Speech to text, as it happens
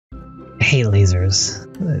I hate lasers.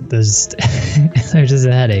 They're just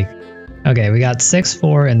a headache. Okay, we got 6,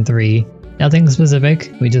 4, and 3. Nothing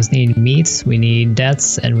specific. We just need meat, we need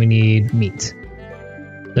deaths, and we need meat.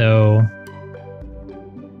 So...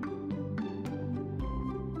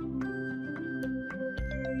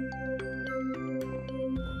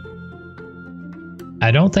 I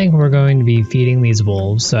don't think we're going to be feeding these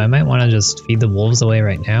wolves, so I might want to just feed the wolves away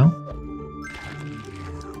right now.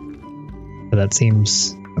 So that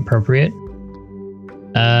seems appropriate.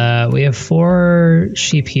 We have 4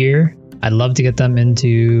 sheep here. I'd love to get them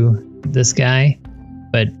into this guy,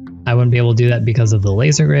 but I wouldn't be able to do that because of the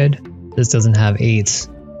laser grid. This doesn't have 8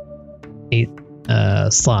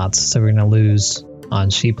 slots, so we're gonna lose on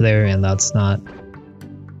sheep there, and that's not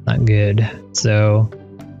good. So,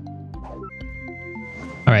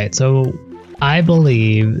 all right. So I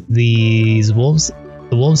believe these wolves,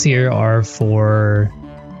 the wolves here, are for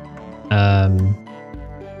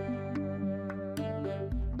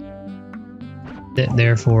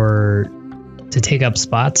they're for to take up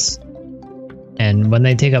spots, and when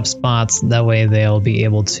they take up spots, that way they'll be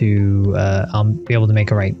able to I'll be able to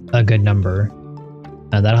make a good number.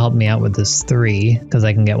 That'll help me out with this 3 because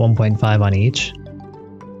I can get 1.5 on each.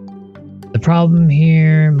 The problem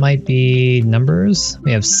here might be numbers.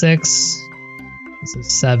 We have 6, this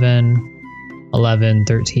is 7, 11,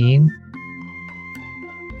 13.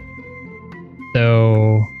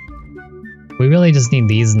 So we really just need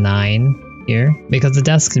these 9 here, because the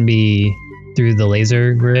deaths can be through the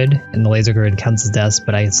laser grid, and the laser grid counts as deaths,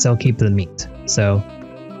 but I still keep the meat. So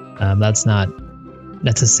that's not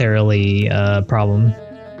necessarily a problem.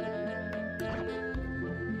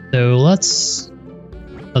 So let's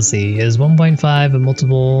see, is 1.5 a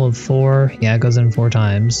multiple of 4? Yeah, it goes in 4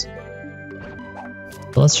 times.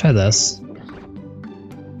 So let's try this.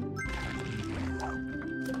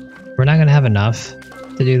 We're not gonna have enough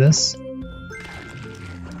to do this.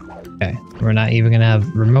 Okay, we're not even gonna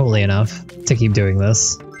have remotely enough to keep doing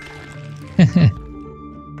this.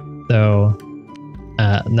 So,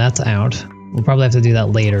 that's out. We'll probably have to do that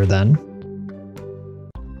later then.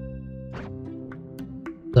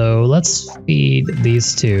 So let's feed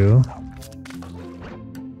these 2.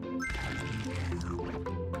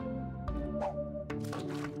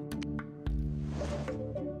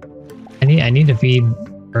 I need to feed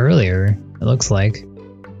earlier, it looks like.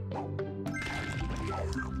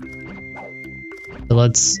 So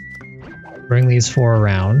let's bring these 4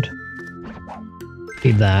 around.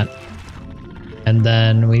 Feed that. And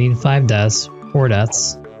then we need 5 deaths, 4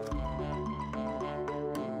 deaths.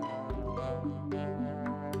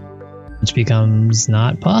 Which becomes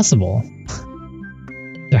not possible.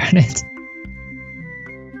 Darn it.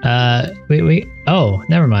 Wait. Oh,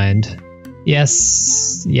 never mind.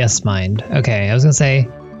 Yes, mind. Okay, I was gonna say,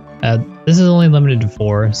 this is only limited to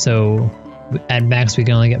 4, so at max we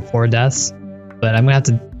can only get 4 deaths. But I'm gonna have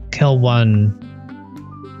to kill 1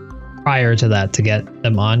 prior to that to get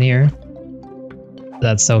them on here.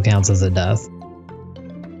 That still counts as a death.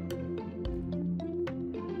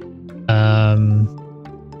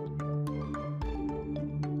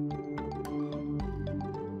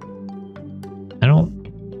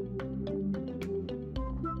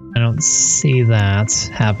 I don't see that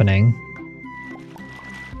happening.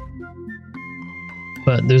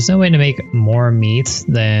 But there's no way to make more meat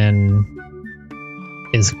than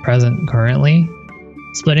is present currently.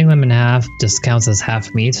 Splitting them in half just counts as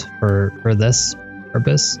half meat for this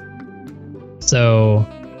purpose. So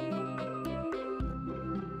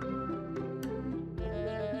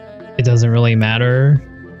it doesn't really matter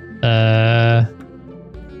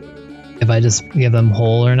if I just give them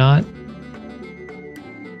whole or not.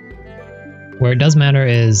 Where it does matter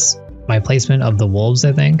is my placement of the wolves,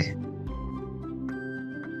 I think.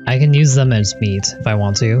 I can use them as meat if I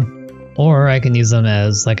want to. Or I can use them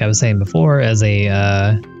as, like I was saying before, as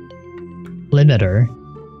a limiter.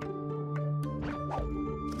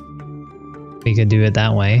 We could do it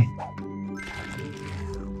that way.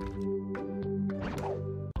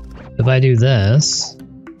 If I do this...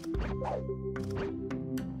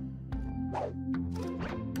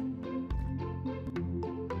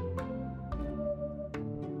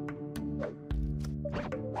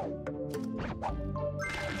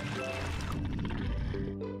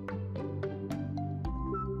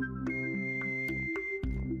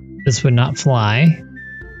 this would not fly.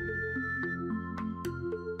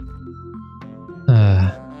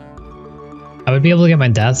 I would be able to get my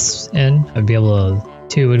deaths in. I'd be able to...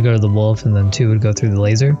 2 would go to the wolf and then 2 would go through the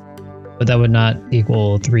laser. But that would not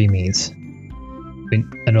equal 3 meat.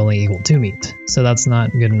 That'd only equal 2 meat. So that's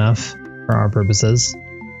not good enough for our purposes.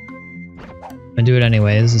 I do it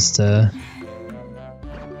anyways, just to...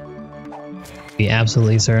 Be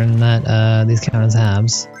absolutely certain that these count as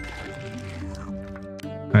halves.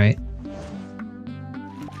 Alright.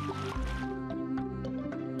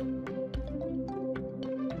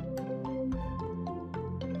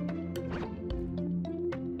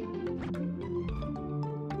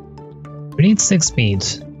 We need 6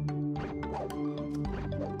 meat.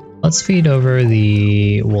 Let's feed over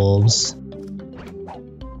the wolves.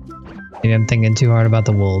 Maybe I'm thinking too hard about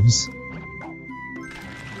the wolves.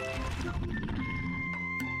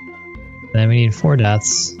 And then we need 4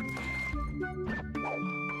 deaths.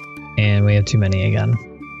 And we have too many again.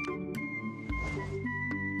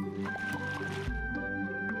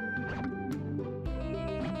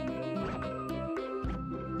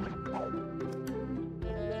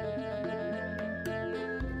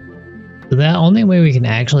 So the only way we can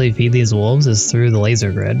actually feed these wolves is through the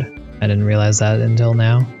laser grid. I didn't realize that until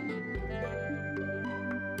now.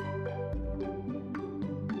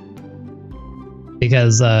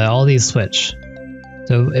 Because all these switch.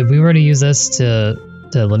 So if we were to use this to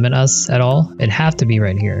limit us at all, it'd have to be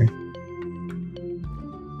right here.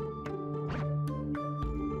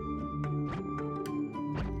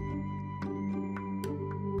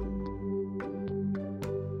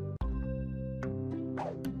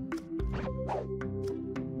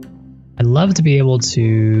 I'd love to be able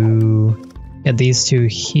to get these two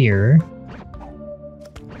here.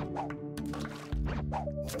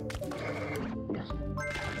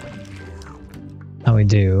 How we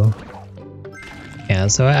do. Yeah,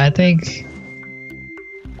 so I think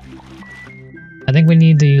we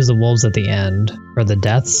need to use the wolves at the end for the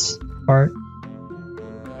deaths part.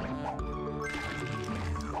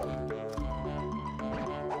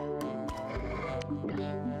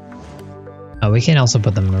 Oh, we can also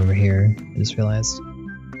put them over here, I just realized.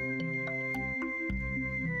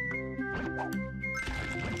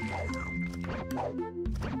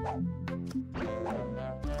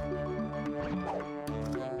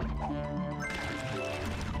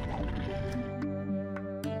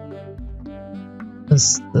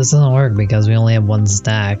 This doesn't work because we only have 1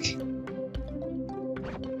 stack.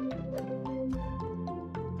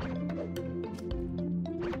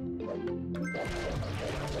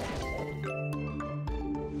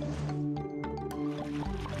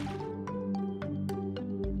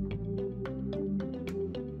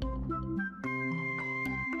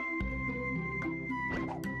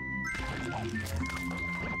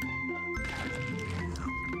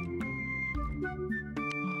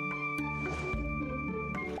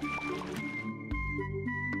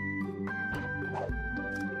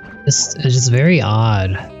 It's just very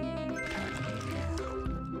odd. I'm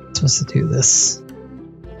supposed to do this.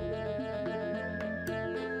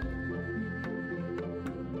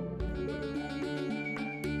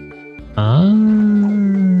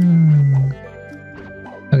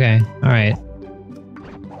 Okay, alright.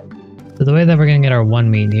 So the way that we're gonna get our 1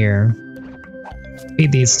 meat here,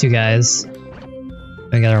 feed these 2 guys,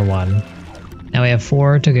 we got our 1. Now we have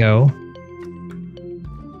 4 to go.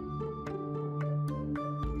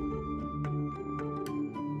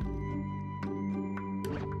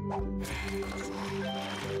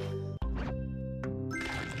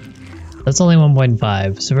 That's only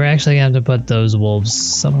 1.5, so we're actually gonna have to put those wolves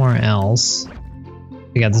somewhere else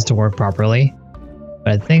to get this to work properly.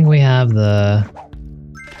 But I think we have the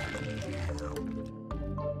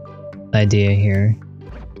idea here.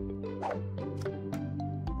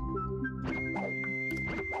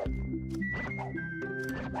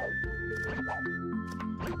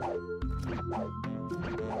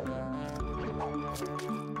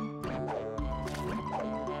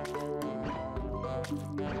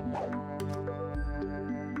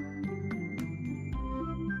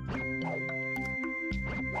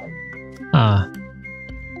 Ah.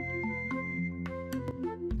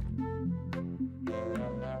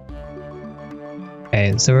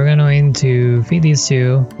 Okay, so we're going to feed these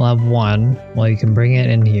 2. We'll have 1. Well, you can bring it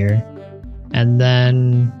in here. And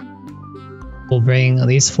then we'll bring at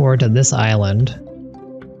least 4 to this island.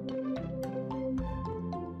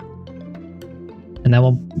 And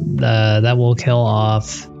that will kill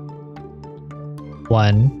off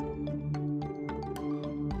 1.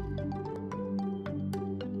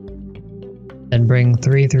 Then bring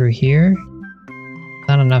 3 through here.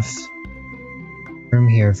 Not enough room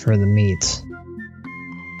here for the meat.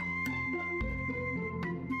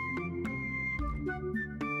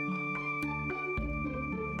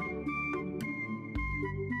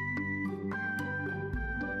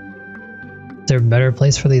 Is there a better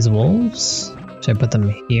place for these wolves? Should I put them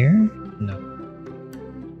here? No.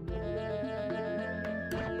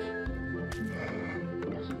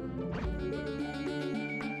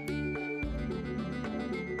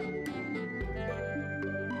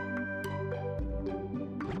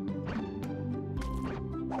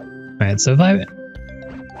 Alright, so if I...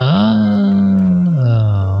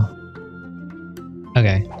 Oh.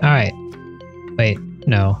 Okay, alright. Wait,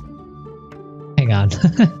 no. Hang on.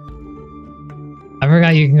 I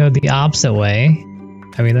forgot you can go the opposite way.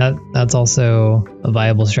 I mean, that's also a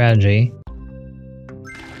viable strategy.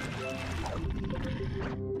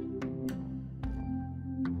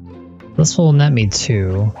 This will net me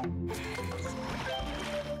 2.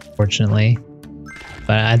 Fortunately.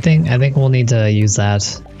 But I think we'll need to use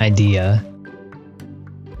that idea.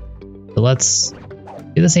 So let's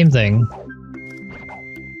do the same thing.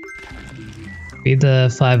 Feed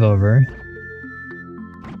the 5 over.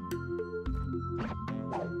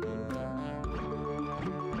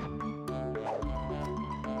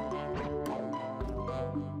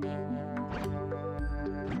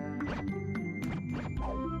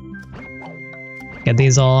 Get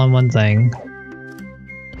these all on one thing.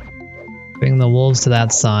 Bring the wolves to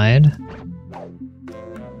that side.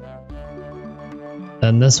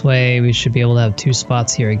 Then this way we should be able to have 2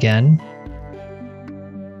 spots here again.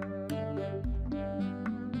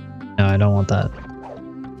 No, I don't want that.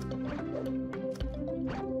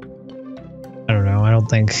 I don't know, I don't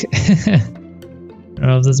think... I don't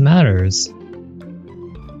know if this matters.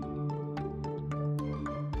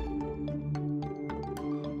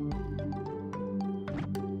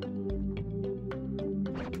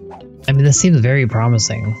 I mean, this seems very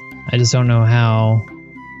promising. I just don't know how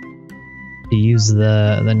to use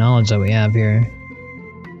the knowledge that we have here.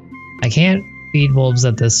 I can't feed wolves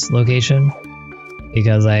at this location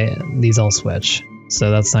because these all switch,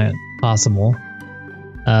 so that's not possible.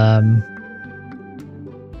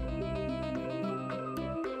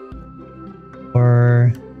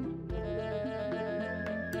 Or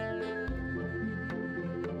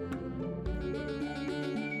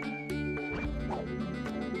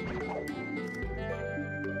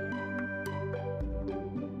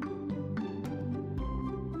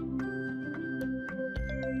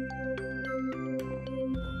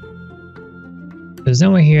there's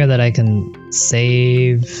nowhere here that I can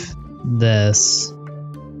save this.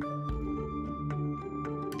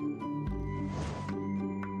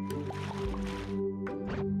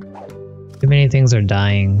 Too many things are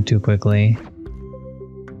dying too quickly.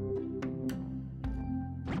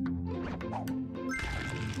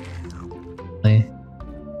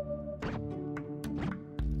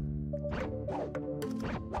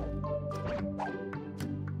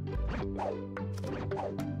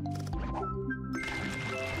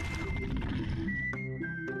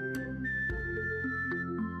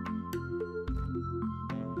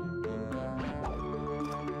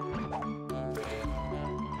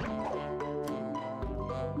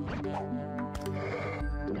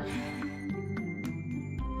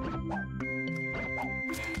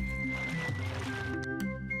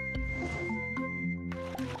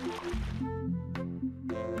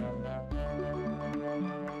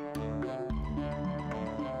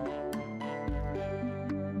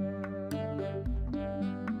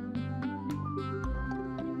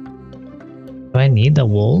 Do I need the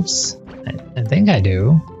wolves? I think I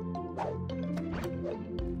do.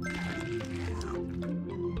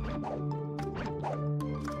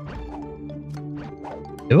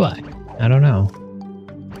 Do I? I don't know.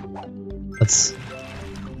 Let's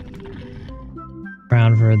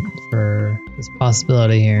round for this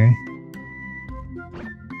possibility here.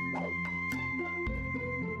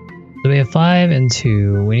 So we have 5 and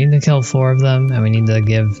 2. We need to kill 4 of them, and we need to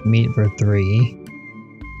give meat for 3.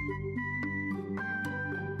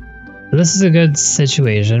 So this is a good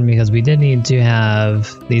situation because we did need to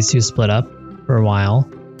have these 2 split up for a while.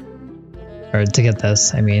 Or to get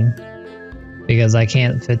this, I mean. Because I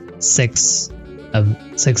can't fit 6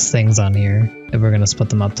 things on here if we're gonna split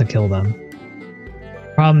them up to kill them.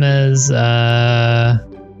 Problem is, I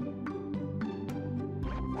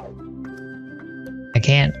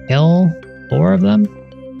can't kill 4 of them?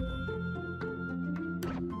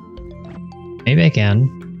 Maybe I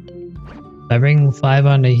can. If I bring 5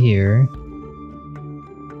 onto here,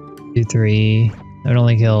 2, 3, I would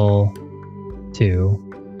only kill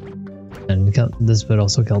 2. And this would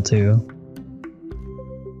also kill 2.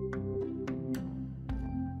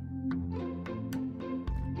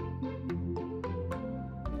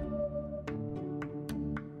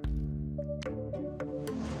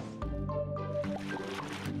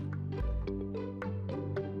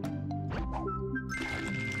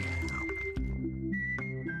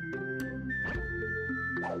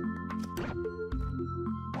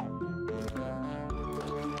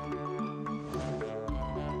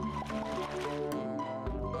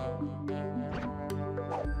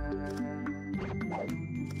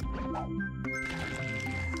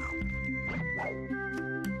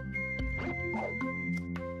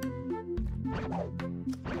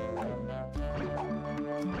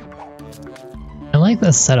 like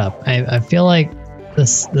this setup. I feel like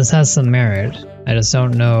this has some merit. I just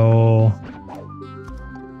don't know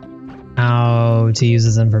how to use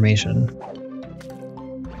this information.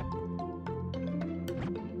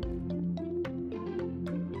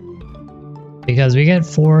 Because we get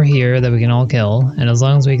 4 here that we can all kill, and as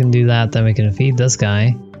long as we can do that, then we can feed this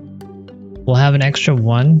guy. We'll have an extra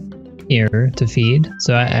 1 here to feed,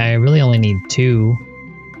 so I really only need 2.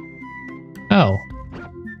 Oh.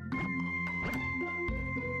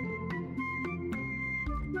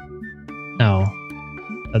 No.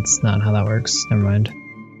 That's not how that works. Never mind.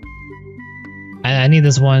 I need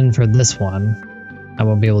this one for this one. I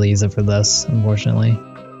won't be able to use it for this, unfortunately.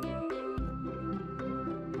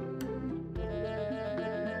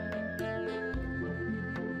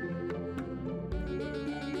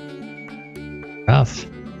 Rough.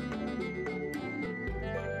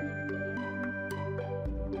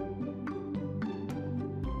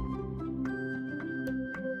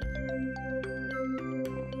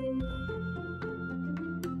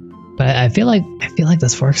 But I feel like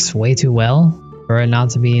this works way too well for it not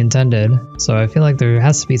to be intended. So I feel like there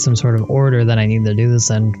has to be some sort of order that I need to do this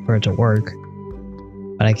in for it to work.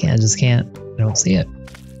 But I just can't. I don't see it.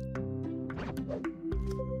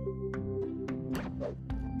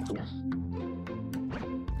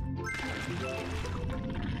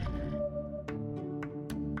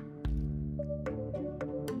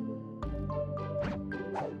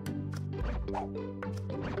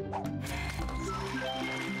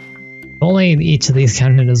 Only each of these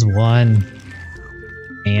counted as 1.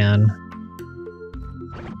 Man.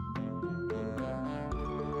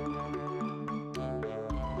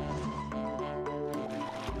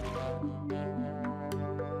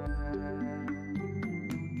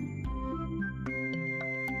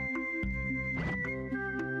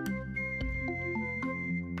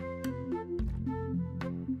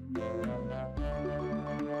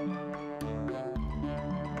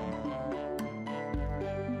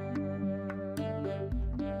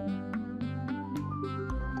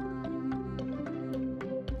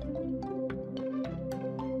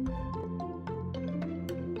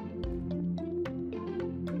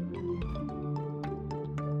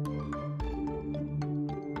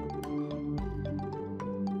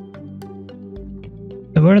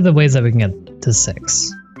 What are the ways that we can get to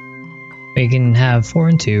 6? We can have 4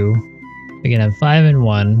 and 2. We can have 5 and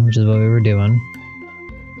 1, which is what we were doing.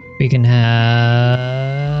 We can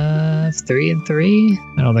have 3 and 3.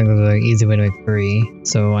 I don't think there's an easy way to make 3,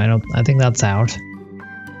 so I think that's out.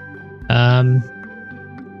 I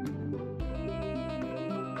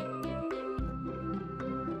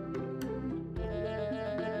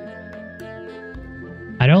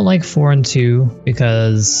don't like 4 and 2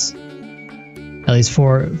 because at least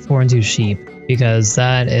 4 and 2 sheep, because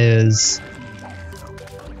that is,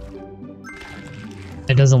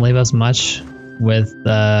 it doesn't leave us much with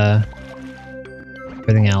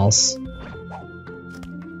everything else.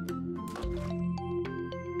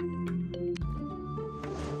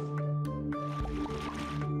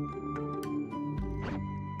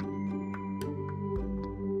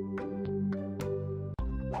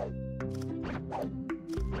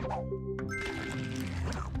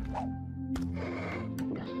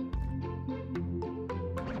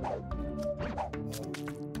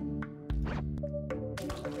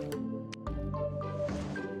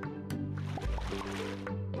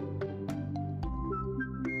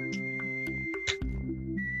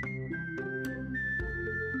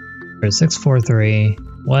 Or 643.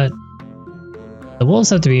 What? The wolves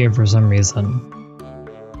have to be here for some reason.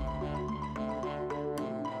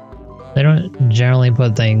 They don't generally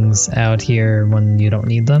put things out here when you don't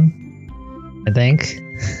need them, I think.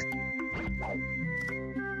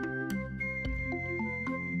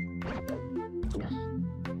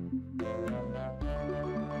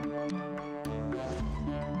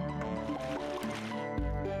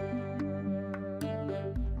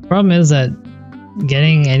 Problem is that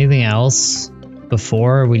getting anything else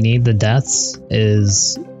before we need the deaths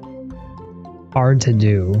is hard to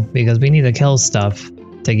do because we need to kill stuff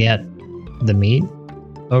to get the meat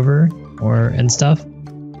over and stuff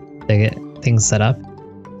to get things set up.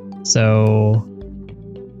 So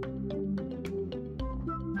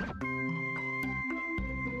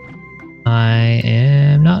I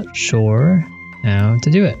am not sure how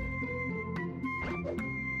to do it.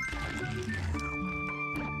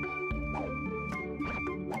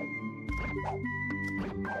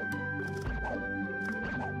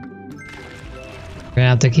 We're gonna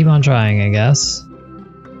have to keep on trying, I guess.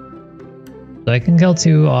 So I can kill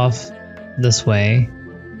 2 off this way,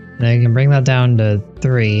 and then I can bring that down to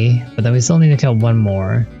 3, but then we still need to kill 1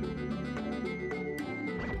 more.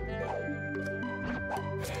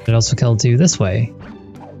 It also killed 2 this way.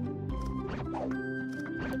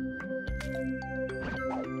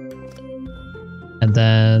 And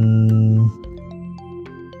then...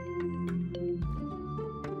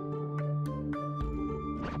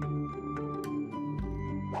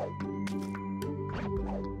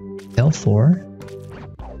 kill 4.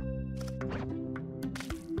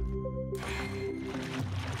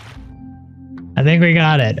 I think we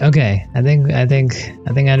got it. Okay. I think I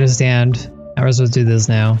understand how we're supposed to do this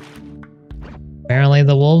now. Apparently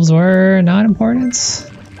the wolves were not important.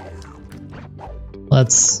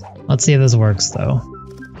 Let's see if this works though.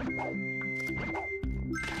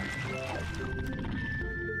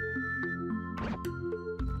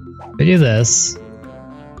 We do this.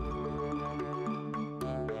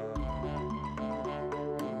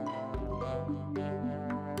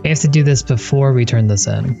 We have to do this before we turn this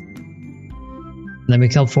in. And then we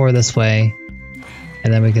kill 4 this way,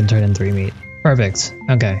 and then we can turn in 3 meat. Perfect.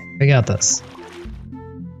 Okay, we got this.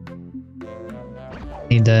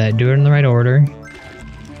 Need to do it in the right order.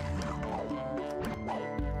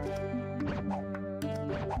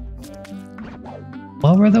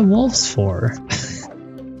 What were the wolves for?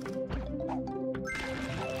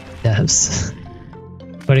 Devs.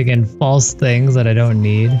 Putting in false things that I don't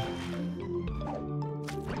need.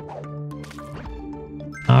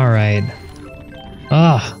 Alright.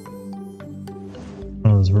 Ah.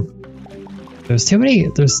 There's too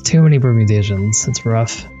many permutations. It's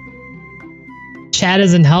rough. Chat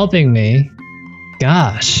isn't helping me.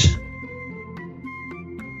 Gosh.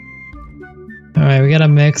 Alright, we got a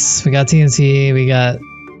mix. We got TNT. We got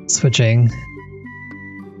switching.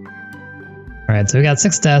 Alright, so we got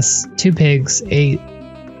 6 deaths, 2 pigs, 8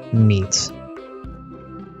 meat.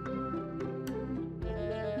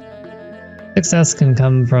 6 deaths can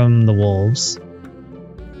come from the wolves.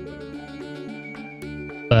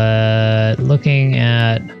 But looking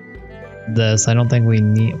at this, I don't think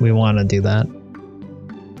we want to do that.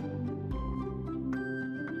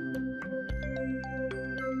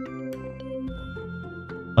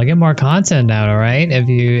 I'll get more content out, alright?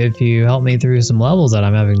 If you help me through some levels that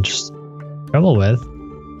I'm having just trouble with.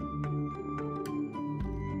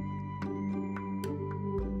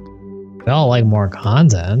 We all like more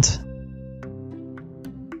content.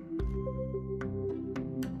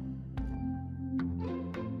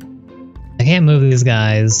 I can't move these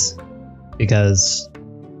guys because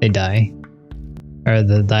they die. Or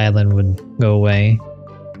the island would go away.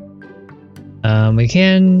 We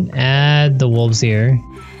can add the wolves here.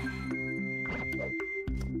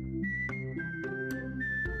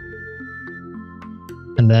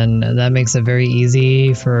 And then that makes it very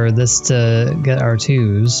easy for this to get our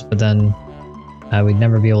 2s, but then we'd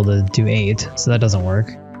never be able to do 8, so that doesn't work.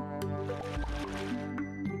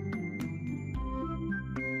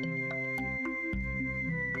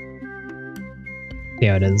 See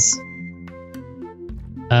how it is.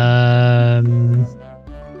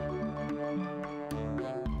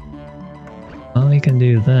 Well, we can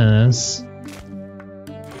do this.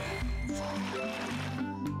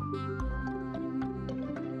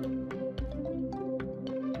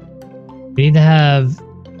 We need to have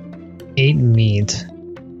 8 meat.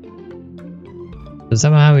 So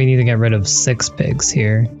somehow we need to get rid of 6 pigs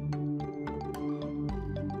here.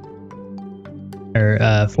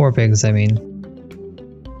 Or 4 pigs, I mean.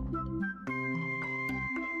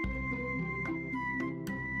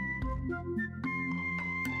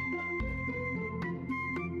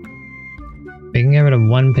 We can get rid of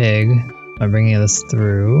 1 pig by bringing this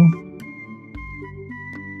through.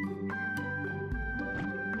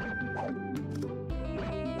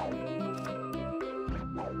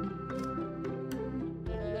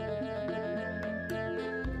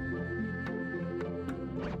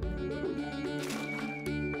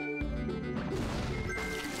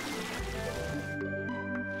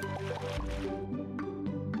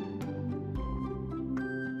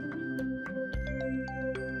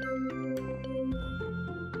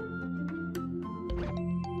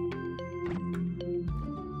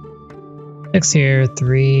 Six here,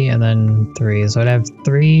 3, and then 3. So I'd have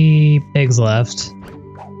 3 pigs left.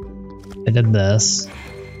 I did this.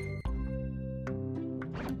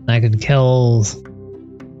 I could kill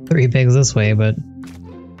 3 pigs this way, but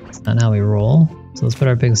that's not how we roll. So let's put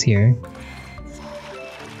our pigs here.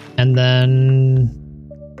 And then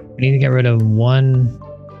we need to get rid of 1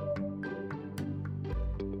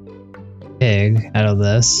 pig out of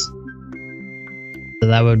this. So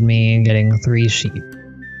that would mean getting 3 sheep.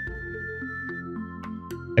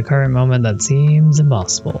 At the current moment, that seems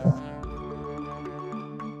impossible.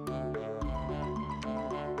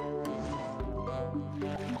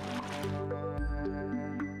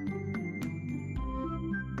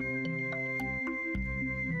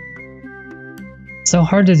 so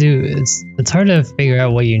hard to do. It's hard to figure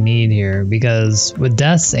out what you need here because with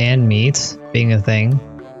deaths and meat being a thing,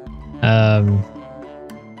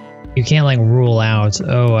 you can't like rule out,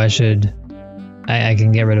 oh, I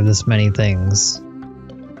can get rid of this many things.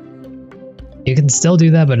 You can still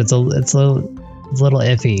do that, but it's a little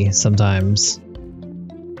iffy sometimes.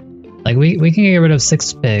 Like we can get rid of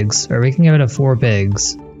 6 pigs, or we can get rid of 4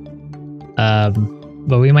 pigs.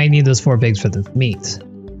 But we might need those 4 pigs for the meat.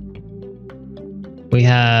 We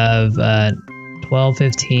have 12,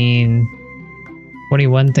 15,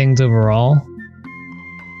 21 things overall.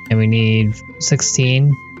 And we need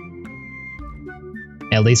 16.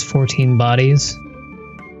 At least 14 bodies.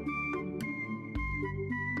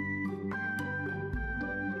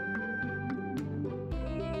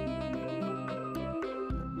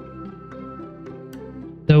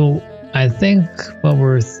 So I think what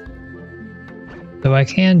we're... So I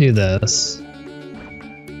can do this.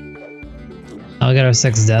 I'll get our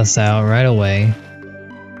 6 deaths out right away.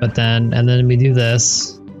 But then, and then we do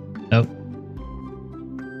this. Nope.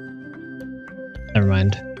 Never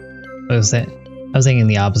mind. I was thinking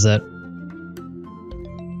the opposite.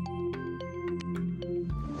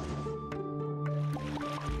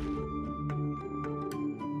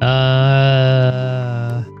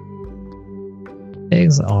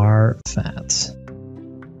 Pigs are fat.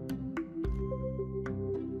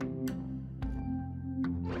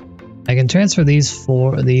 I can transfer these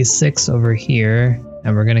 6 over here,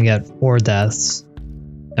 and we're gonna get 4 deaths.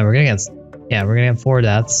 And we're gonna get 4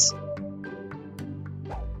 deaths.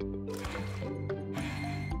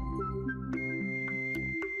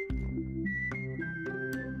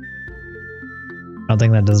 I don't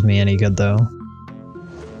think that does me any good though.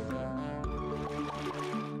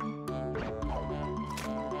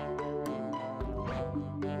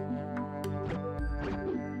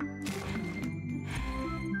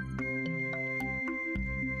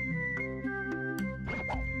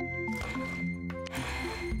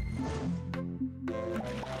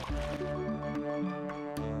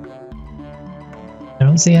 I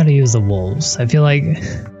don't see how to use the wolves. I feel like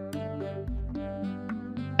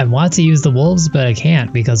I want to use the wolves, but I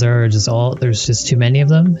can't because there's just too many of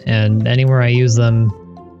them, and anywhere I use them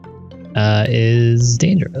is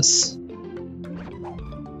dangerous.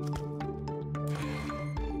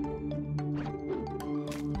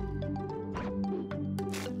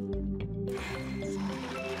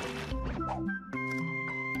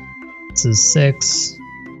 This is 6.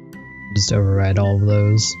 Just override all of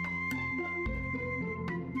those.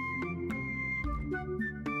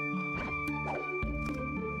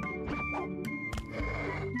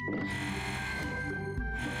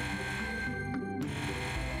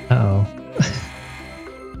 Uh-oh.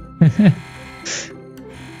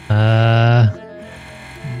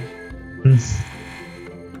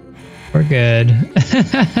 We're good.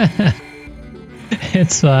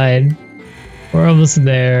 It's fine. We're almost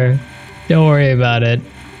there. Don't worry about it.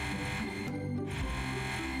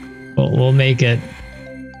 We'll make it.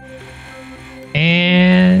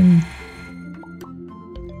 And...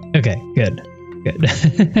 Okay, good. Good.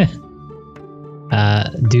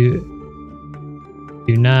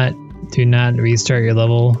 Do not restart your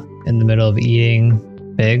level in the middle of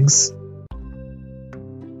eating pigs.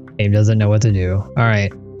 Game doesn't know what to do.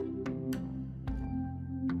 Alright.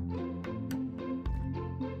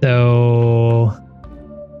 So...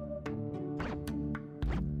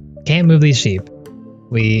 Can't move these sheep.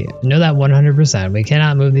 We know that 100%. We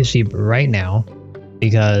cannot move these sheep right now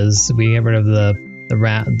because we get rid of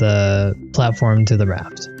the platform to the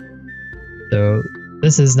raft. So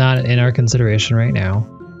this is not in our consideration right now.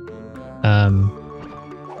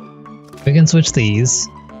 We can switch these,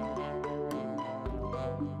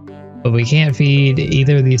 but we can't feed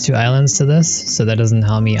either of these 2 islands to this, so that doesn't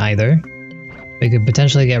help me either. We could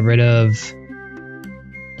potentially get rid of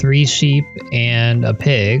 3 sheep and a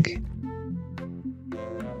pig,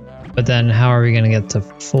 but then how are we going to get to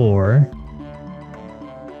 4?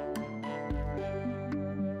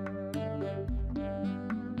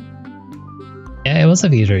 Yeah, it was a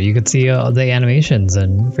feature. You could see all the animations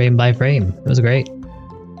and frame by frame. It was great.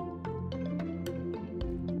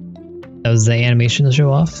 That was the animation to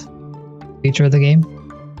show off feature of the game.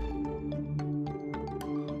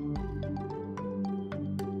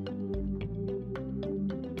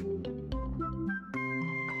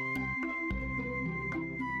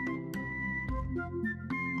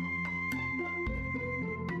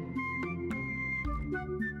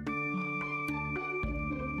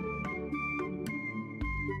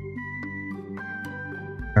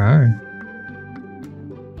 Alright.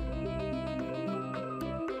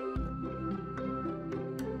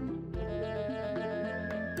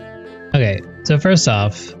 Okay, so first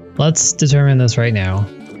off, let's determine this right now.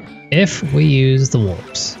 If we use the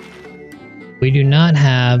wolves, we do not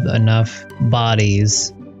have enough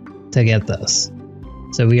bodies to get this.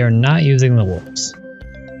 So we are not using the wolves.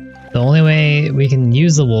 The only way we can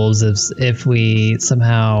use the wolves is if we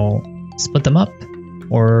somehow split them up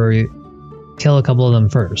or kill a couple of them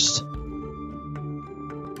first.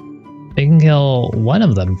 We can kill one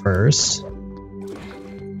of them first.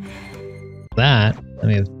 That, then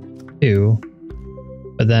we have 2.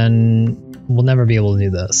 But then we'll never be able to do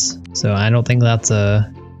this. So I don't think that's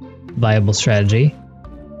a viable strategy.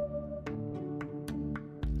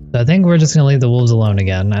 So I think we're just going to leave the wolves alone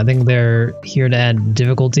again. I think they're here to add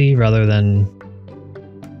difficulty rather than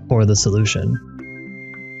for the solution.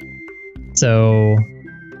 So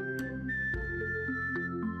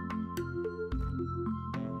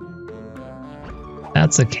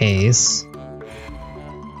that's the case.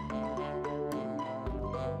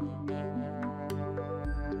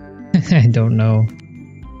 I don't know.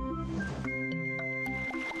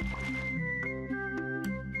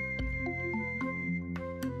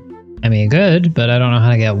 I mean, good, but I don't know how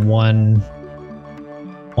to get one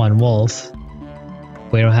wolf.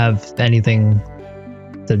 We don't have anything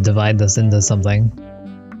to divide this into something.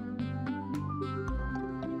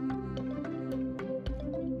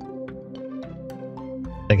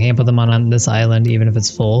 I can't put them on this island even if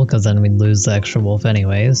it's full, because then we'd lose the extra wolf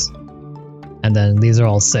anyways. And then these are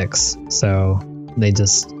all 6, so they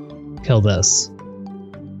just kill this.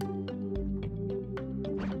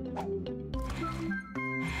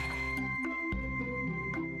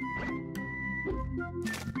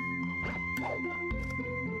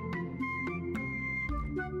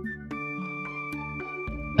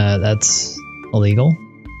 That's illegal.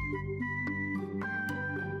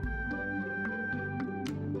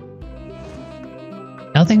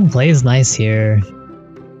 Nothing plays nice here.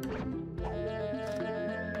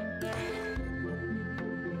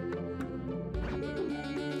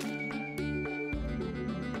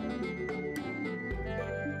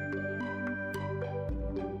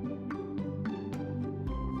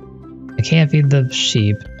 I can't feed the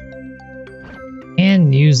sheep.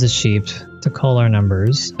 And use the sheep to call our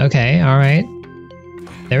numbers. Okay, alright.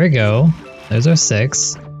 There we go. There's our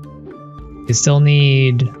 6. We still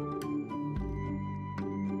need...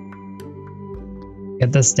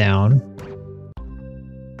 get this down.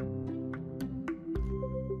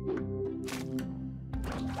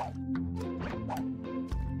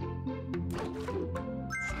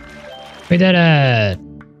 We did it!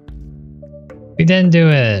 We didn't do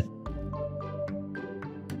it!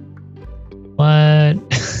 What?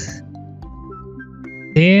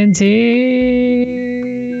 TNT!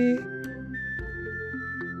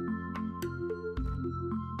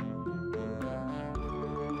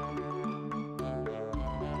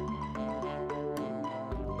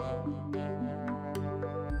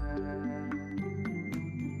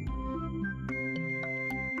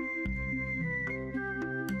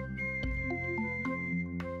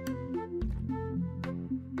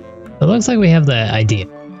 It looks like we have the idea.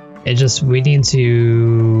 It just, we need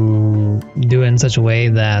to do it in such a way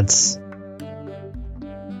that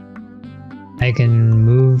I can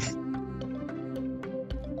move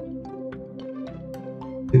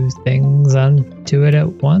 2 things onto it at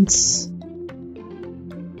once.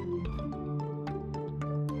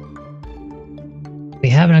 We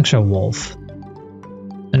have an extra wolf.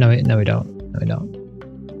 Oh, no, we don't. No, we don't.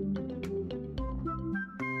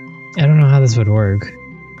 I don't know how this would work.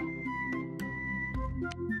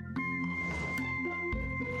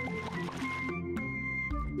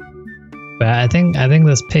 But I think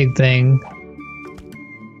this pig thing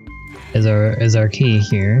is our key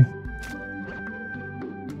here.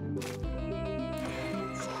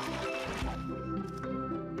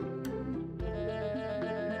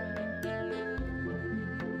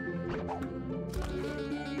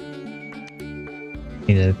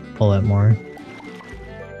 Need to pull it more.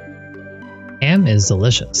 Ham is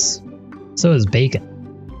delicious. So is bacon.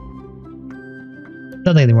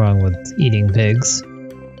 Nothing wrong with eating pigs.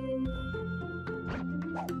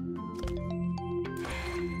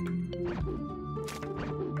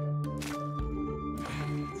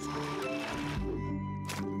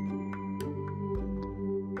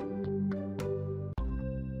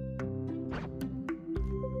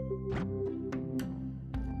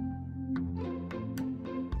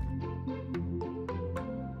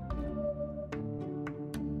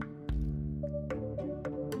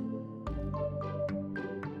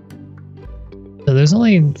 So there's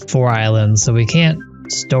only 4 islands, so we can't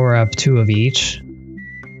store up 2 of each.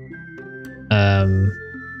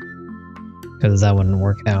 Because that wouldn't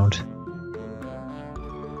work out.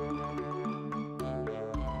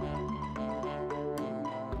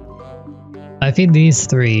 I feed these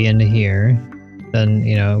 3 into here, then,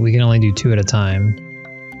 you know, we can only do 2 at a time.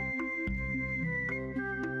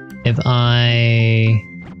 If I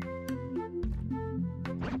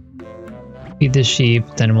feed the sheep,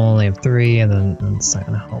 then we'll only have 3, and then it's not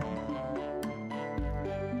gonna help.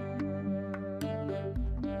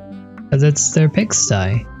 Because it's their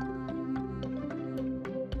pigsty.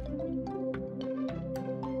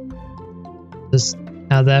 Just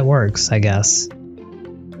how that works, I guess.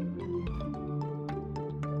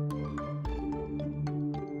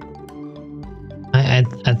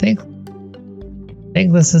 I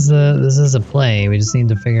think this is a play. We just need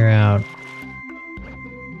to figure out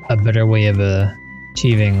a better way of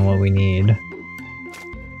achieving what we need.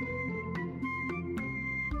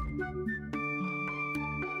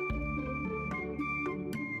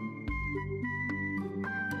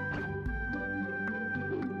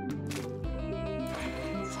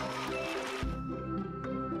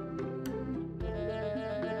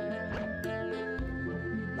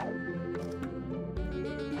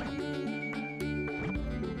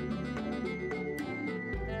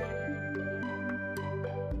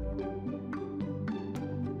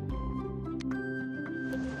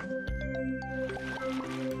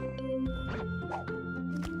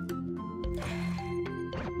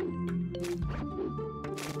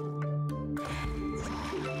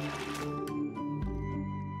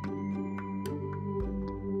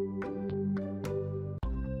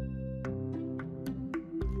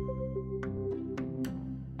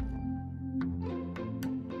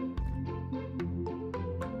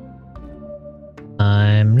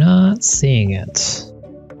 I'm not seeing it.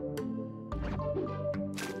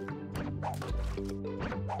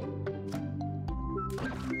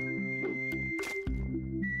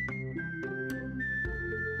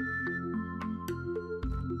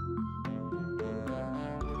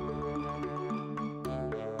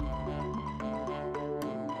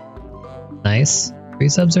 Nice. Free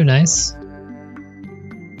subs are nice.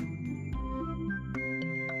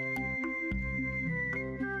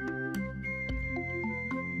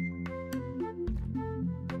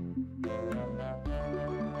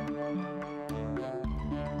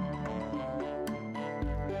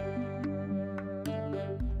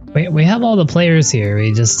 We have all the players here,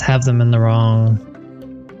 we just have them in the wrong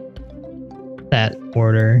set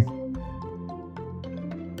order.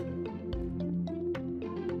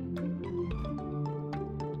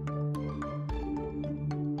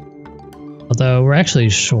 Although we're actually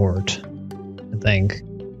short, I think.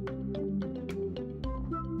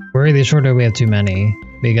 We're really short or we have too many,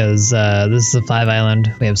 because this is a 5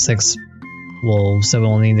 island, we have 6 wolves, so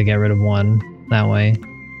we'll need to get rid of 1 that way.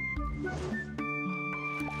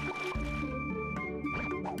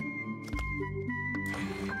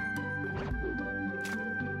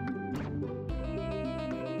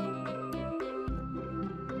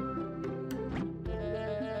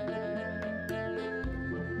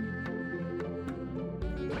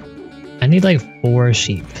 I need like 4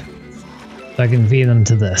 sheep, so I can feed them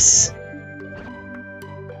to this.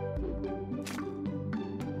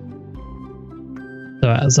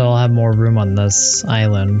 So I'll have more room on this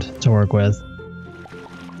island to work with.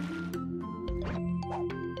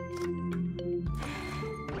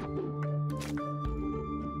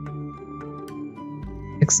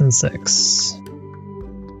 Six and 6.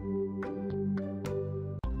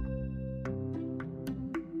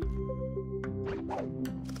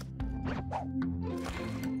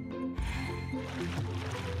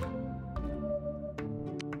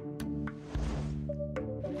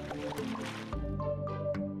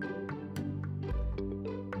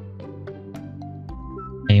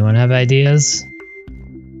 Anyone have ideas?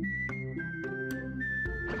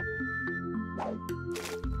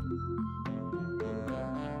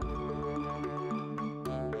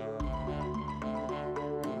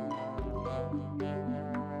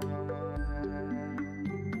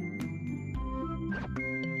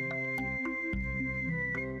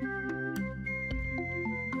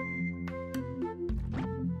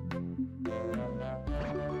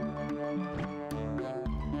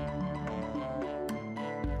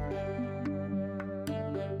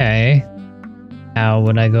 Okay, how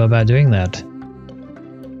would I go about doing that?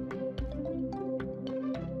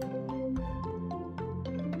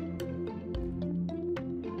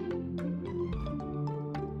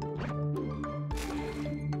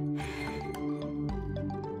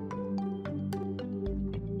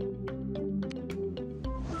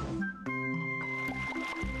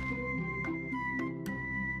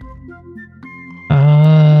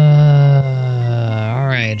 All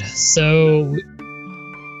right, so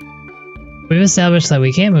we've established that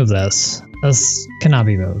we can't move this. This cannot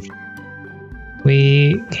be moved.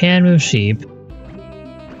 We can move sheep,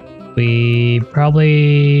 We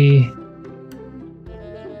probably...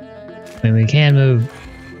 I mean, we can move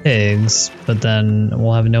pigs, but then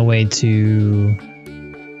we'll have no way to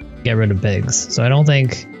get rid of pigs. So I don't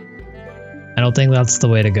think that's the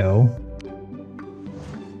way to go.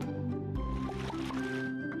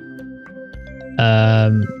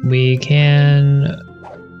 We can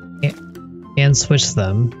switch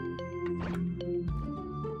them.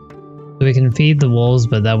 So we can feed the wolves,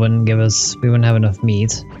 but that wouldn't give us, we wouldn't have enough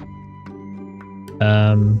meat.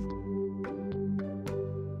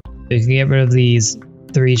 We can get rid of these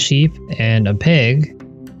 3 sheep and a pig,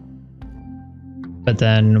 but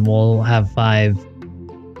then we'll have 5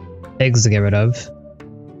 pigs to get rid of.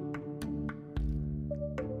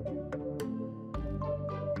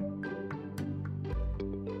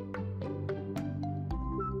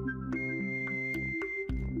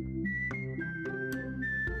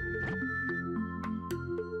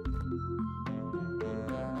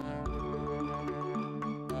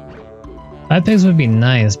 Five pigs would be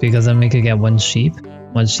nice because then we could get 1 sheep.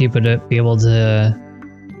 1 sheep would be able to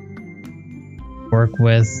work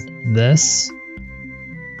with this,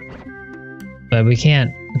 but we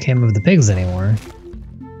can't move the pigs anymore.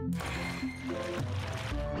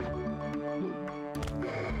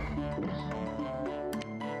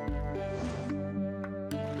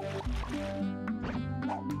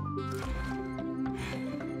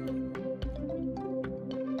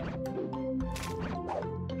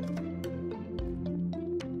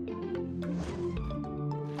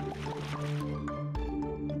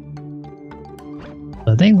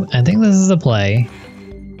 I think this is a play.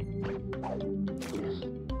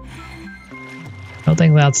 I don't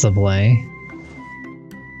think that's the play.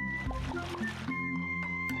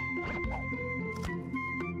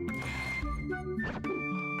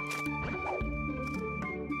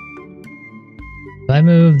 If I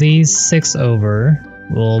move these 6 over,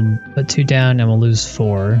 we'll put 2 down and we'll lose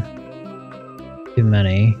 4. Too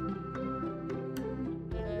many.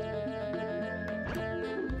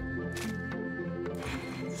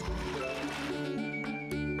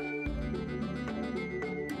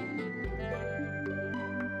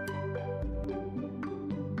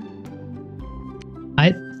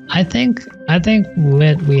 I think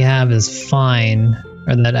what we have is fine,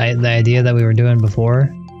 or the idea that we were doing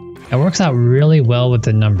before. It works out really well with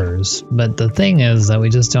the numbers, but the thing is that we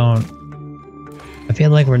just don't... I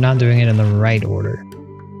feel like we're not doing it in the right order.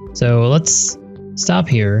 So let's stop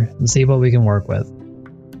here and see what we can work with.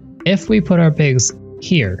 If we put our pigs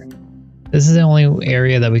here, this is the only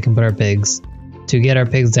area that we can put our pigs to get our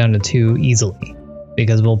pigs down to 2 easily,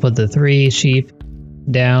 because we'll put the 3 sheep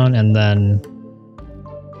down and then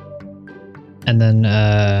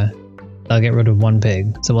I'll get rid of 1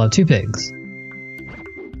 pig. So we'll have 2 pigs.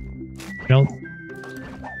 I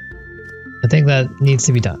think that needs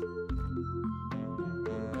to be done.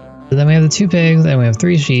 So then we have the 2 pigs and we have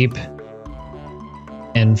 3 sheep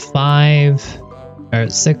and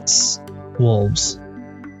 6 wolves.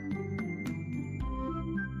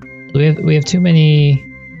 So we have too many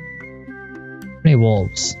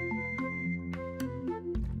wolves.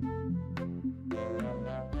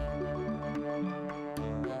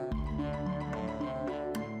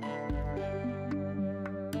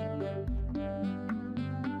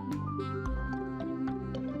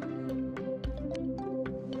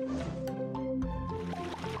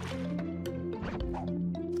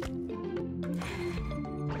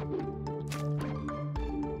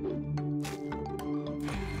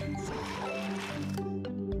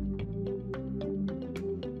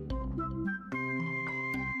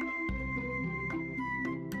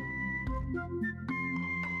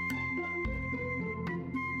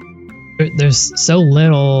 There's so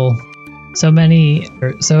little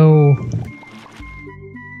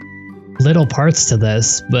parts to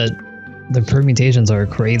this, but the permutations are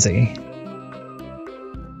crazy.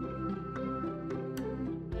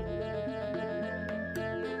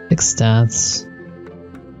 Fix stats.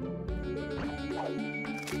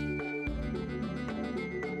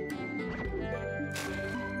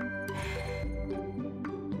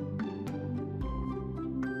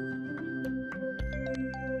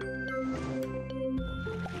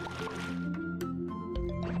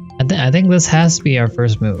 I think this has to be our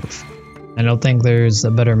first move. I don't think there's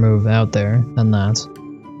a better move out there than that.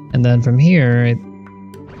 And then from here,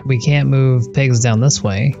 we can't move pigs down this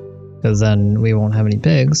way, because then we won't have any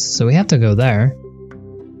pigs, so we have to go there.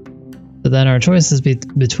 So then our choice is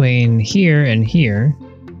between here and here.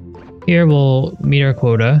 Here we'll meet our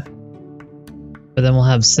quota, but then we'll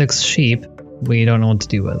have 6 sheep we don't know what to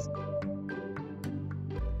do with.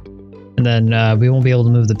 And then we won't be able to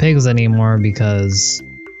move the pigs anymore because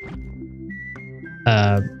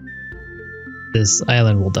this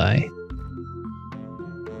island will die.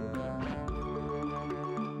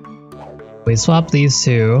 We swap these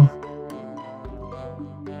two.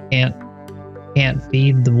 Can't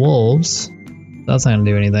feed the wolves. That's not gonna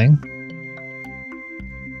do anything.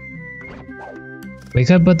 We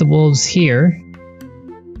could put the wolves here,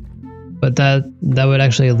 but that would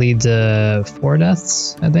actually lead to 4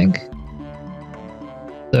 deaths, I think.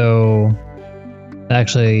 So that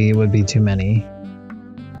actually would be too many.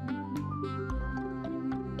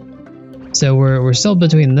 So we're still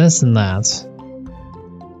between this and that.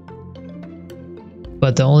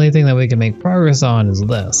 But the only thing that we can make progress on is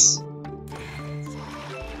this.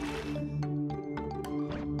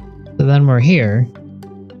 So then we're here.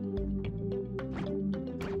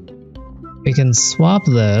 We can swap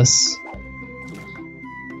this.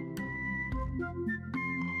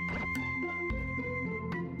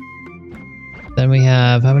 Then we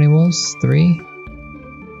have, how many wolves? 3?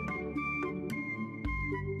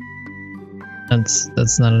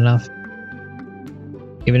 That's not enough.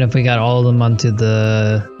 Even if we got all of them onto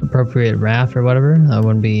the appropriate raft or whatever, that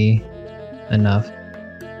wouldn't be enough.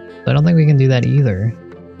 So I don't think we can do that either.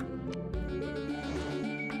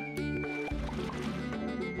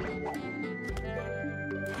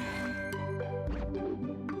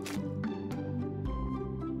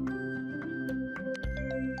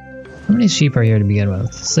 How many sheep are here to begin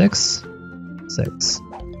with? 6? 6.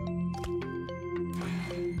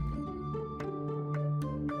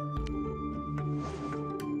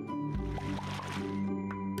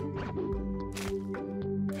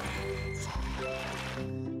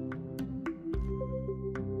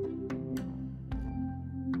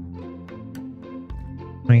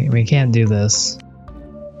 We can't do this.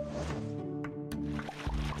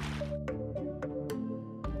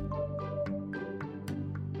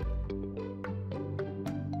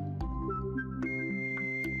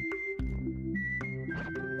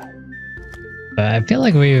 But I feel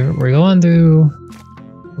like we're going through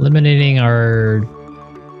eliminating our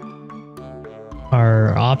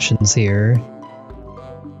options here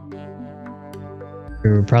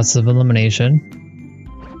through process of elimination.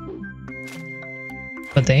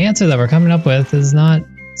 But the answer that we're coming up with is not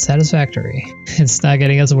satisfactory. It's not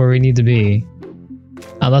getting us where we need to be.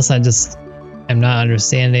 Unless I just am not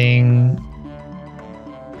understanding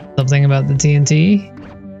something about the TNT.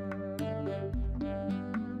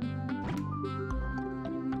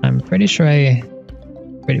 I'm pretty sure I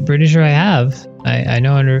have. I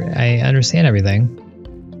know I understand everything.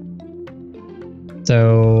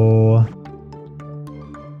 So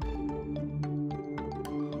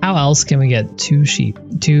how else can we get 2 sheep,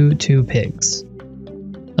 two pigs?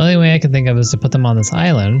 The only way I can think of is to put them on this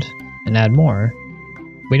island and add more.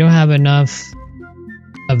 We don't have enough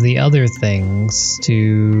of the other things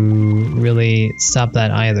to really stop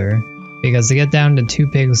that either. Because to get down to 2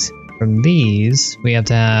 pigs from these, we have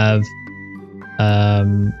to have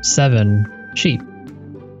 7 sheep.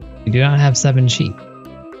 We do not have 7 sheep.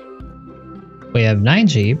 We have 9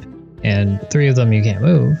 sheep, and 3 of them you can't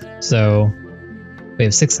move, so we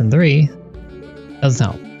have 6 and 3. Doesn't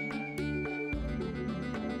help.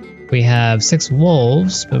 We have 6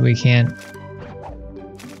 wolves, but we can't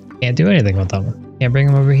do anything with them. Can't bring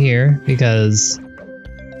them over here because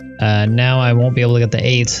now I won't be able to get the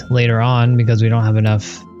 8 later on because we don't have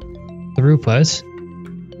enough throughput.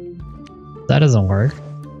 That doesn't work.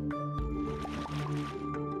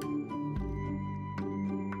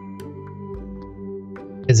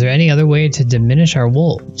 Is there any other way to diminish our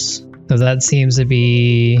wolves? Because that seems to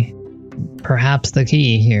be perhaps the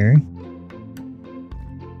key here.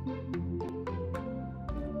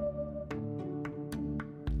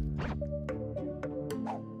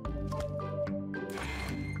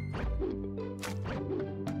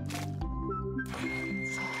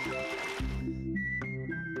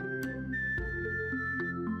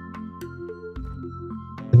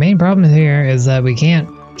 The main problem here is that we can't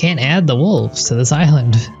add the wolves to this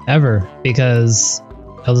island ever because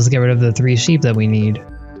I'll just get rid of the 3 sheep that we need.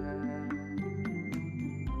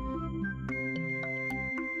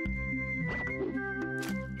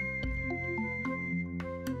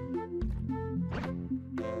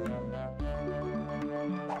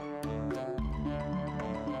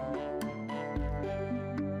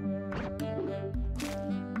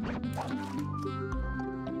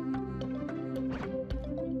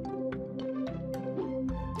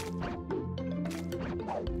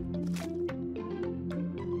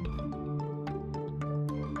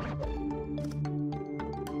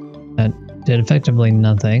 That did effectively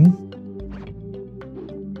nothing.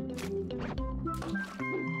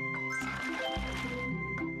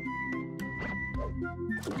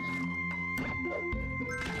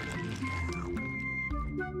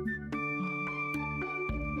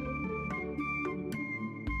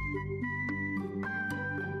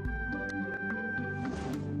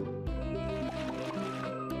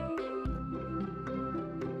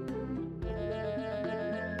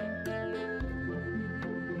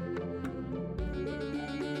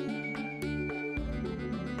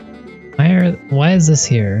 Why is this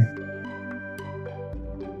here?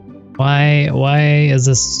 Why is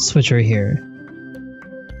this switcher here?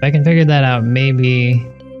 If I can figure that out, maybe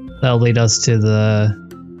that'll lead us to the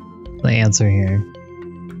answer here.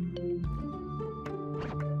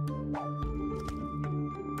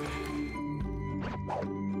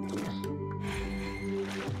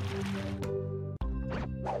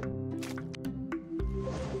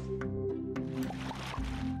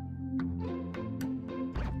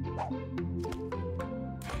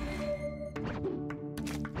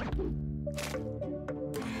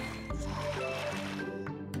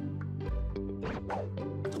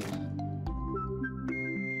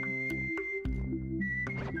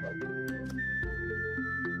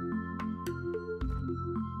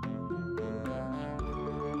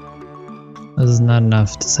 This is not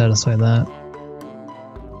enough to satisfy that.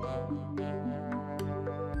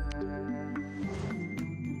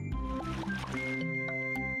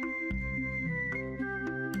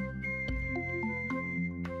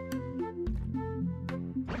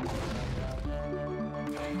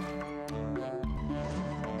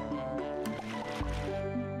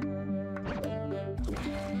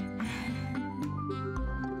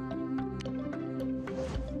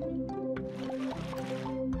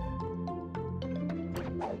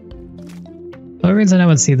 The only reason I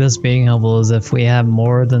would see this being helpful is if we have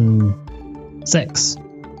more than 6.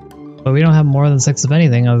 But we don't have more than 6 of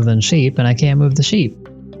anything other than sheep, and I can't move the sheep.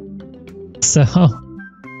 So,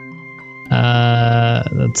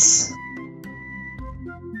 that's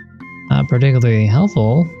not particularly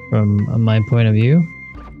helpful from my point of view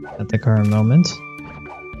at the current moment.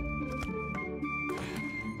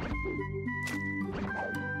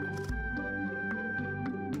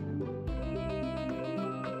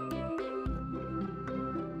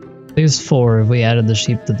 Leaves 4 if we added the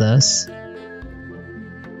sheep to this.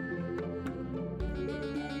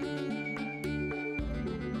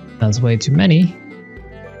 That's way too many.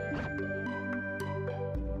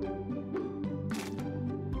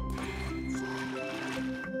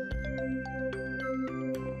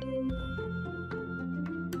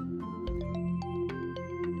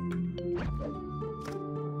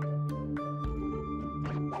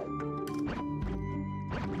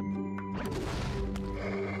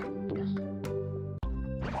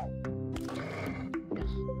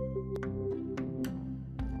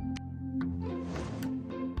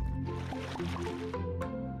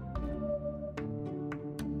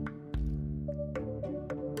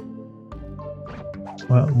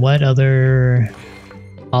 What other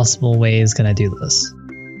possible ways can I do this?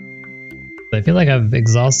 I feel like I've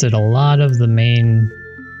exhausted a lot of the main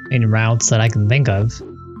routes that I can think of.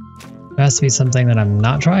 There has to be something that I'm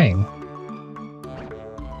not trying.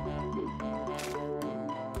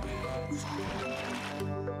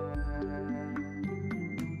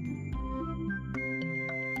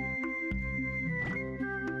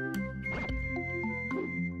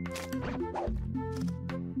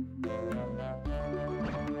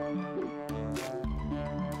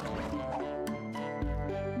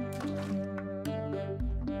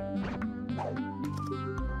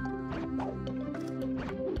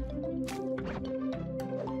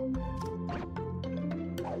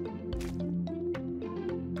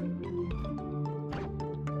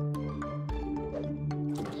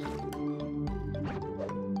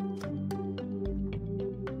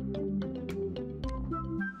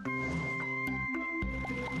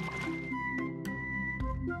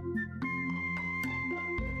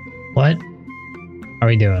 What are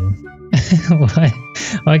we doing?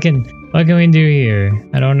 what can we do here?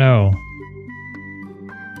 I don't know.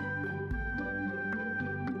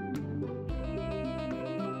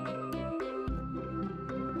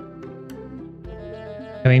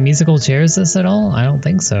 Can we musical chairs this at all? I don't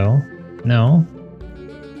think so. No.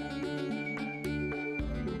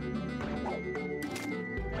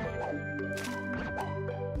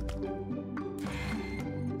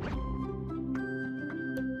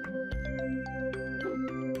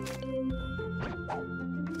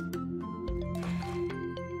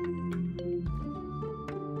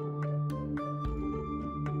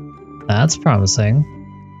 That's promising.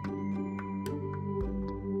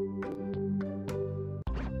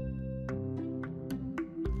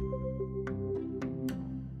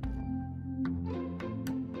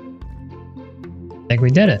 I think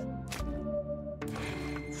we did it.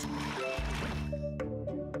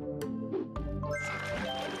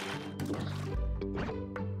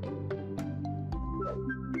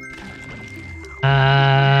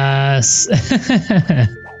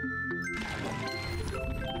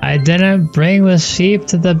 I didn't bring the sheep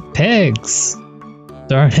to the pigs.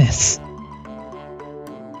 Darn it.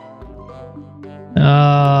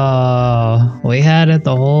 Oh, it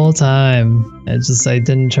the whole time. It's just I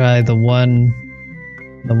didn't try the one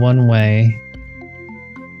way.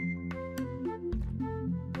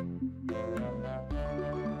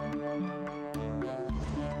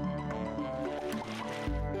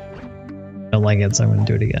 I don't like it, so I'm gonna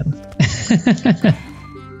do it again.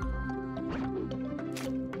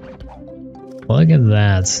 Look at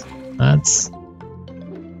that.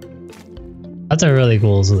 That's a really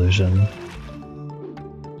cool solution.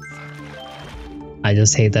 I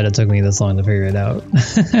just hate that it took me this long to figure it out.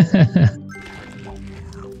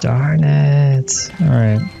 Darn it.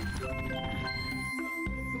 Alright.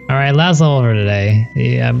 Alright, last level for today.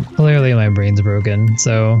 Yeah, clearly my brain's broken,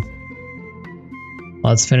 so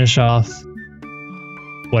let's finish off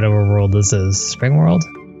whatever world this is. Spring world?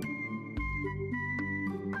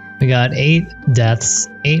 We got 8 deaths,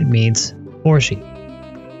 8 meat, 4 sheep.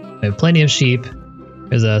 We have plenty of sheep.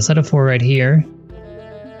 There's a set of 4 right here.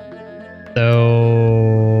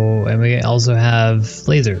 So, and we also have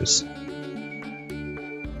lasers.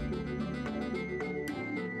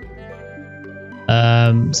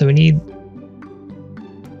 So we need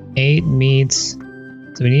 8 meat. So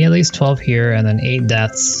we need at least 12 here, and then 8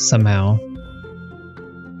 deaths somehow.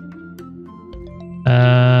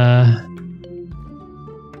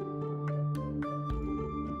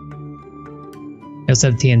 We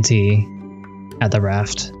also have TNT at the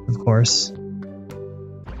raft, of course.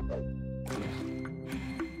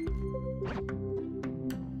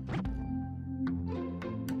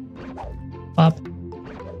 Pop.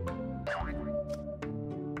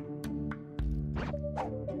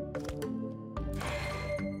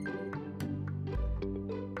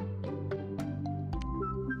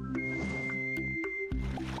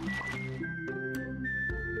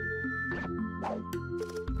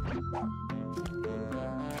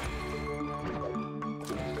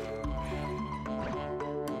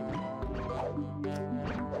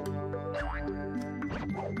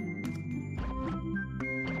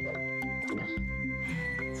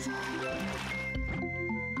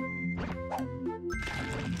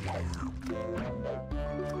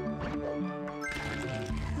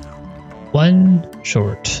 One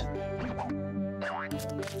short.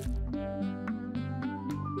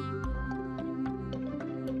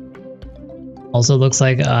 Also looks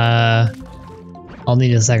like I'll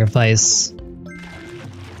need to sacrifice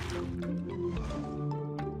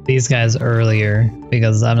these guys earlier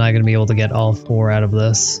because I'm not going to be able to get all 4 out of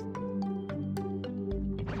this.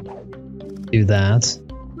 Do that.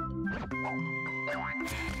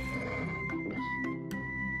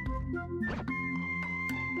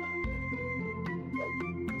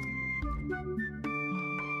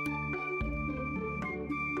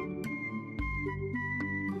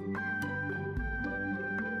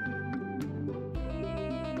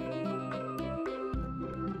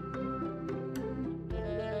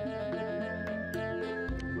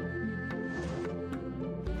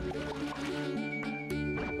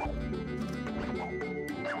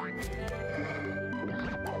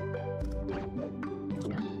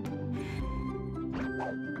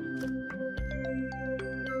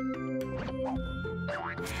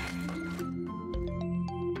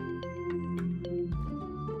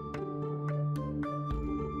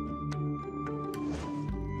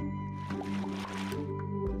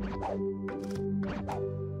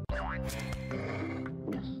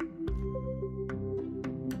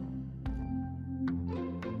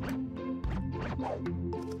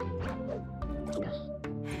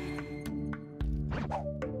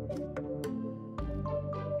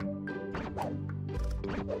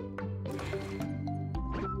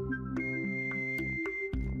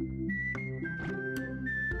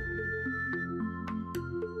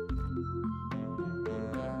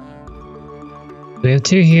 We have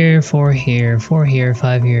 2 here, 4 here, 4 here,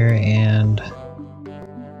 5 here, and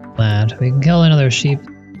that. We can kill another sheep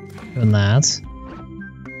doing that.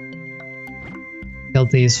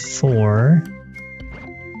 Killed these 4.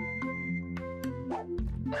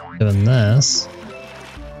 Doing this.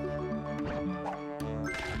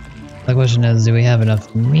 The question is, do we have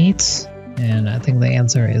enough meat? And I think the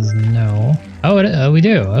answer is no. Oh, we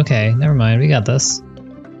do. Okay, never mind. We got this.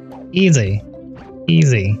 Easy.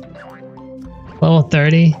 Easy. Level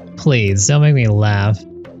 30? Please, don't make me laugh.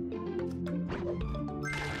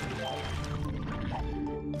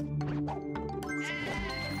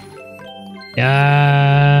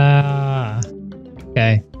 Yeah.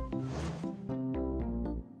 Okay.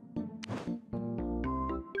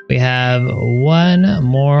 We have 1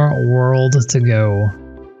 more world to go.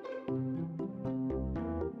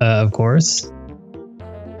 Of course.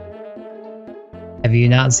 Have you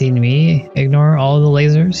not seen me ignore all the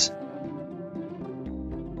lasers?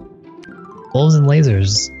 Wolves and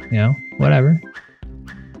lasers, you know, whatever.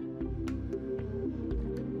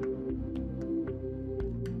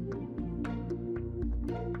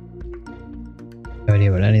 No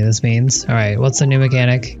idea what any of this means. Alright, what's the new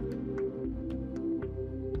mechanic?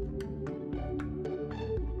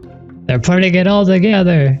 They're putting it all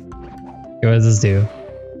together! Okay, what does this do?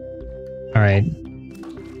 Alright.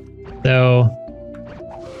 So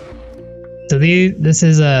this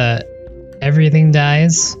is everything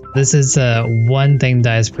dies. This is one thing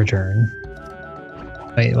dies per turn.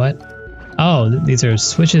 Wait, what? Oh, these are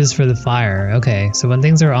switches for the fire. Okay, so when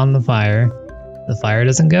things are on the fire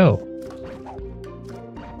doesn't go.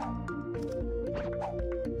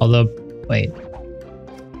 Although, wait.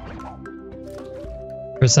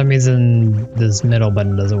 For some reason, this middle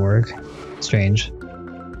button doesn't work. Strange.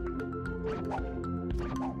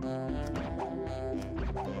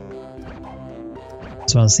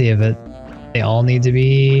 Just want to see if they all need to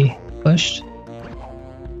be pushed.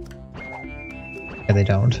 Yeah, they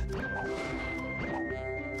don't.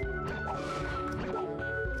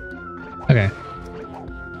 Okay.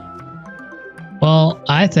 Well,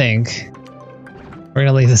 I think we're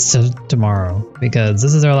gonna leave this to tomorrow because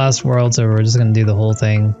this is our last world, so we're just gonna do the whole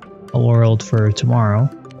thing, a world for tomorrow.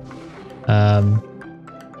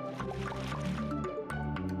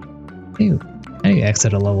 Ew, how do you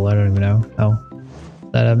exit a level? I don't even know. Oh,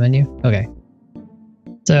 is that a menu? Okay.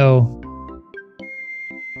 So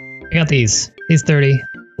I got these 30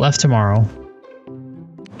 left tomorrow,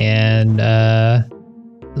 and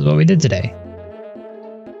this is what we did today.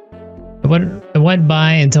 It went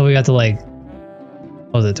by until we got to like,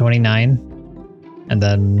 what was it, 29? And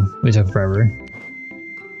then we took forever.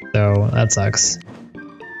 So that sucks.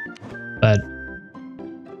 But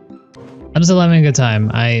I'm still having a good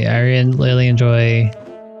time. I really enjoy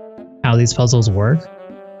how these puzzles work.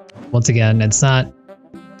 Once again, it's not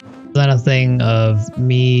a thing of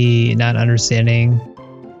me not understanding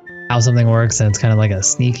how something works and it's kind of like a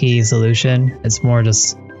sneaky solution. It's more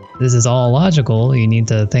just, this is all logical. You need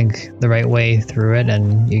to think the right way through it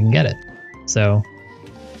and you can get it. So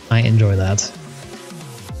I enjoy that.